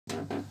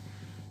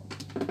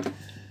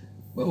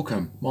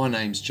Welcome, my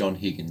name's John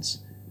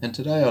Higgins, and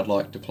today I'd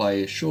like to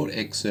play a short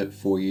excerpt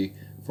for you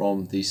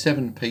from the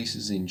 7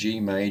 pieces in G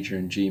major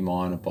and G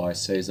minor by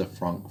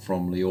Franck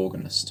from the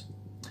Organist.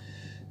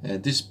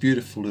 This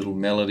beautiful little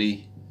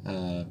melody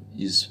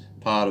is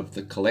part of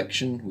the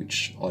collection,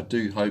 which I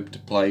do hope to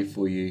play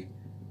for you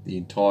the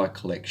entire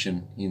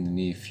collection in the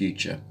near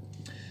future.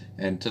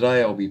 And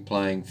today I'll be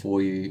playing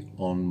for you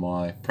on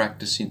my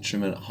practice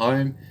instrument at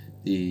home,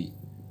 the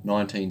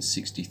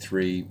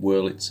 1963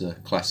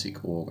 Wurlitzer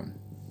Classic organ.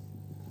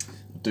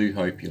 I do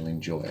hope you'll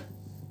enjoy it.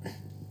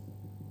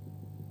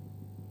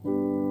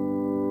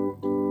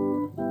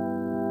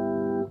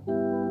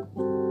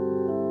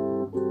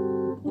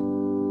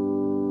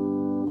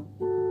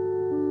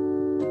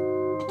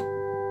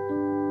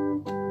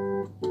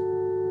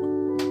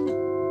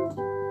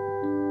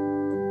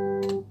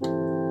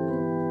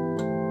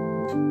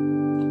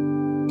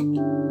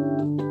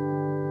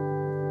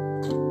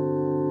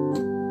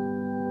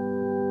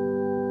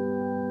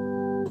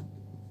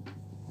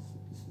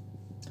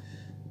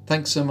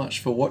 Thanks so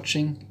much for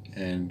watching,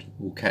 and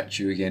we'll catch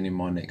you again in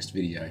my next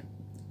video.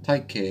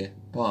 Take care.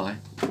 Bye.